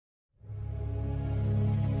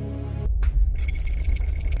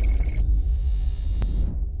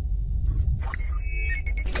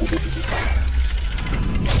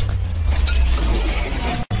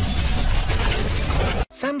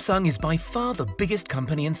Samsung is by far the biggest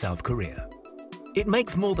company in South Korea. It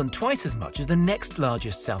makes more than twice as much as the next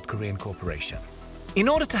largest South Korean corporation. In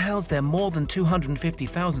order to house their more than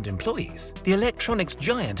 250,000 employees, the electronics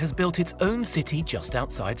giant has built its own city just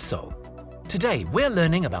outside Seoul. Today, we're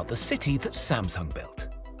learning about the city that Samsung built.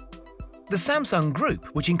 The Samsung Group,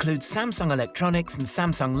 which includes Samsung Electronics and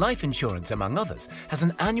Samsung Life Insurance among others, has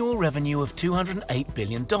an annual revenue of $208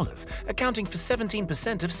 billion, accounting for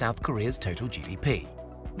 17% of South Korea's total GDP.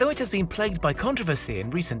 Though it has been plagued by controversy in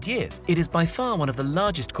recent years, it is by far one of the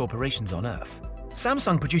largest corporations on Earth.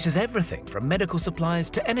 Samsung produces everything from medical supplies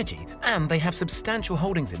to energy, and they have substantial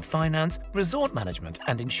holdings in finance, resort management,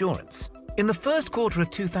 and insurance. In the first quarter of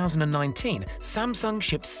 2019, Samsung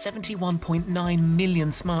shipped 71.9 million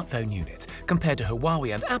smartphone units, compared to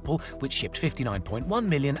Huawei and Apple, which shipped 59.1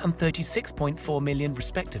 million and 36.4 million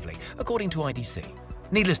respectively, according to IDC.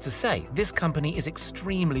 Needless to say, this company is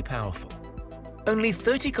extremely powerful. Only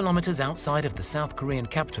 30 kilometers outside of the South Korean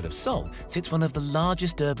capital of Seoul sits one of the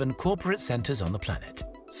largest urban corporate centers on the planet,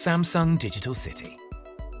 Samsung Digital City.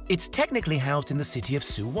 It's technically housed in the city of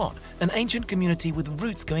Suwon, an ancient community with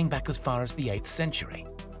roots going back as far as the 8th century.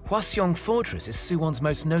 Hwaseong Fortress is Suwon's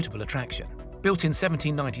most notable attraction. Built in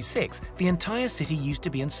 1796, the entire city used to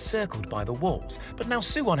be encircled by the walls, but now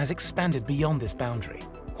Suwon has expanded beyond this boundary.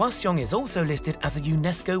 Hwaseong is also listed as a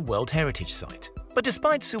UNESCO World Heritage Site. But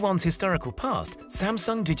despite Suwon's historical past,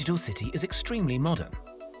 Samsung Digital City is extremely modern.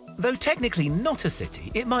 Though technically not a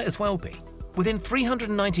city, it might as well be. Within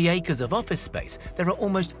 390 acres of office space, there are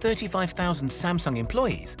almost 35,000 Samsung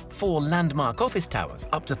employees, 4 landmark office towers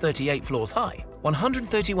up to 38 floors high,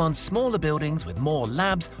 131 smaller buildings with more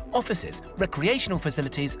labs, offices, recreational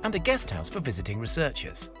facilities, and a guest house for visiting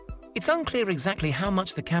researchers. It's unclear exactly how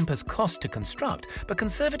much the campus cost to construct, but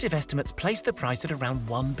conservative estimates place the price at around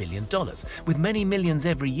 $1 billion, with many millions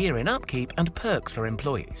every year in upkeep and perks for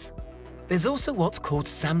employees. There's also what's called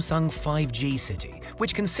Samsung 5G City,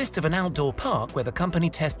 which consists of an outdoor park where the company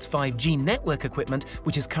tests 5G network equipment,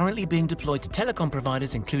 which is currently being deployed to telecom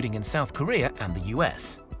providers including in South Korea and the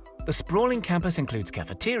US. The sprawling campus includes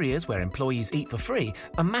cafeterias where employees eat for free,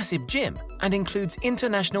 a massive gym, and includes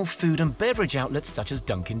international food and beverage outlets such as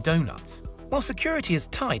Dunkin' Donuts. While security is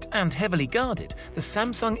tight and heavily guarded, the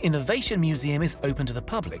Samsung Innovation Museum is open to the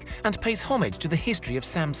public and pays homage to the history of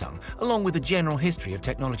Samsung, along with a general history of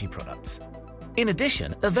technology products. In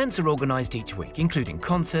addition, events are organized each week, including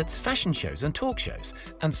concerts, fashion shows, and talk shows,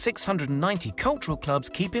 and 690 cultural clubs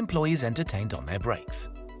keep employees entertained on their breaks.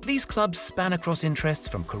 These clubs span across interests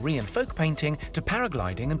from Korean folk painting to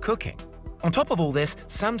paragliding and cooking. On top of all this,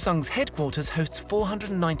 Samsung's headquarters hosts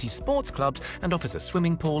 490 sports clubs and offers a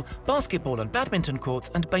swimming pool, basketball and badminton courts,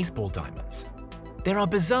 and baseball diamonds. There are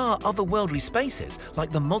bizarre otherworldly spaces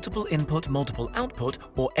like the Multiple Input, Multiple Output,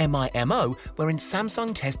 or MIMO, wherein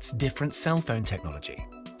Samsung tests different cell phone technology.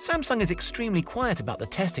 Samsung is extremely quiet about the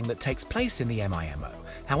testing that takes place in the MIMO.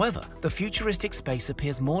 However, the futuristic space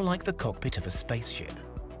appears more like the cockpit of a spaceship.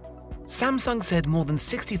 Samsung said more than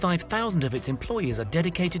 65,000 of its employees are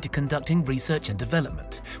dedicated to conducting research and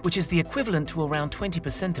development, which is the equivalent to around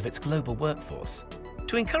 20% of its global workforce.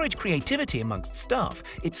 To encourage creativity amongst staff,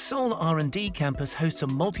 its Seoul R&D campus hosts a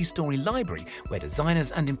multi-story library where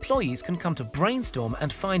designers and employees can come to brainstorm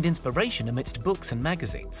and find inspiration amidst books and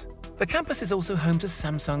magazines. The campus is also home to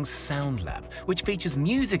Samsung's Sound Lab, which features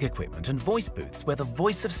music equipment and voice booths where the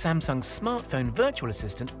voice of Samsung's smartphone virtual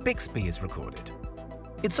assistant Bixby is recorded.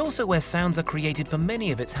 It's also where sounds are created for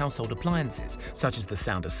many of its household appliances, such as the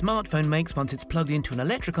sound a smartphone makes once it's plugged into an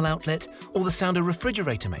electrical outlet, or the sound a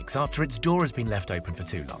refrigerator makes after its door has been left open for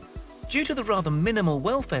too long. Due to the rather minimal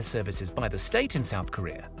welfare services by the state in South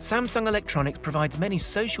Korea, Samsung Electronics provides many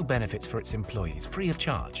social benefits for its employees free of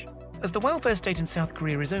charge. As the welfare state in South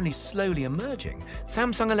Korea is only slowly emerging,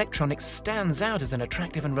 Samsung Electronics stands out as an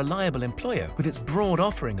attractive and reliable employer with its broad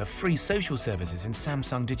offering of free social services in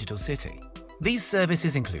Samsung Digital City. These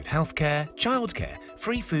services include healthcare, childcare,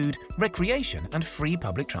 free food, recreation, and free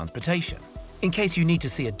public transportation. In case you need to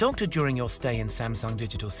see a doctor during your stay in Samsung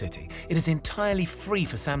Digital City, it is entirely free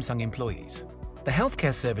for Samsung employees. The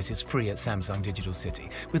healthcare service is free at Samsung Digital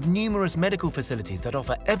City, with numerous medical facilities that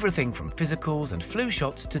offer everything from physicals and flu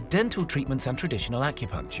shots to dental treatments and traditional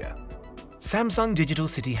acupuncture. Samsung Digital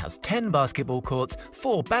City has 10 basketball courts,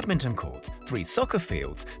 4 badminton courts, 3 soccer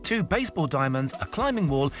fields, 2 baseball diamonds, a climbing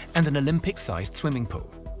wall, and an Olympic-sized swimming pool.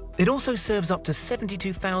 It also serves up to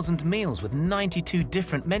 72,000 meals with 92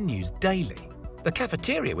 different menus daily. The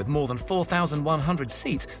cafeteria, with more than 4,100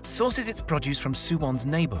 seats, sources its produce from Suwon's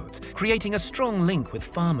neighborhoods, creating a strong link with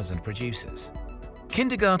farmers and producers.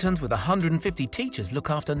 Kindergartens with 150 teachers look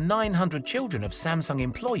after 900 children of Samsung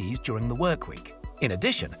employees during the work week. In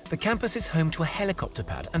addition, the campus is home to a helicopter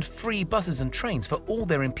pad and free buses and trains for all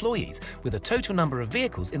their employees, with a total number of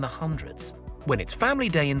vehicles in the hundreds. When it's Family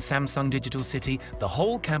Day in Samsung Digital City, the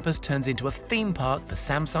whole campus turns into a theme park for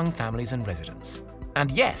Samsung families and residents.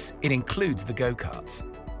 And yes, it includes the go-karts.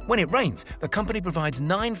 When it rains, the company provides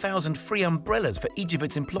 9,000 free umbrellas for each of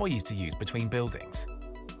its employees to use between buildings.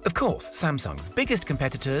 Of course, Samsung's biggest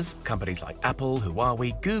competitors, companies like Apple,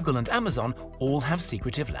 Huawei, Google and Amazon, all have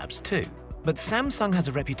secretive labs too. But Samsung has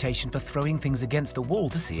a reputation for throwing things against the wall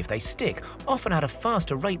to see if they stick, often at a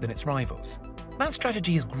faster rate than its rivals. That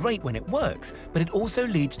strategy is great when it works, but it also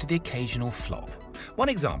leads to the occasional flop. One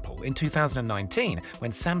example, in 2019,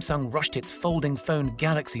 when Samsung rushed its folding phone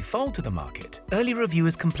Galaxy Fold to the market, early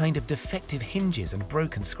reviewers complained of defective hinges and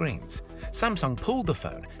broken screens. Samsung pulled the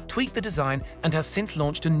phone, tweaked the design, and has since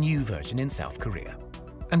launched a new version in South Korea.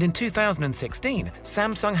 And in 2016,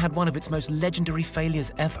 Samsung had one of its most legendary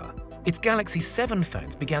failures ever. Its Galaxy 7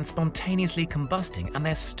 phones began spontaneously combusting and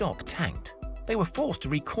their stock tanked. They were forced to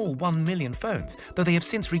recall 1 million phones, though they have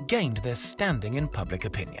since regained their standing in public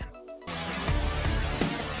opinion.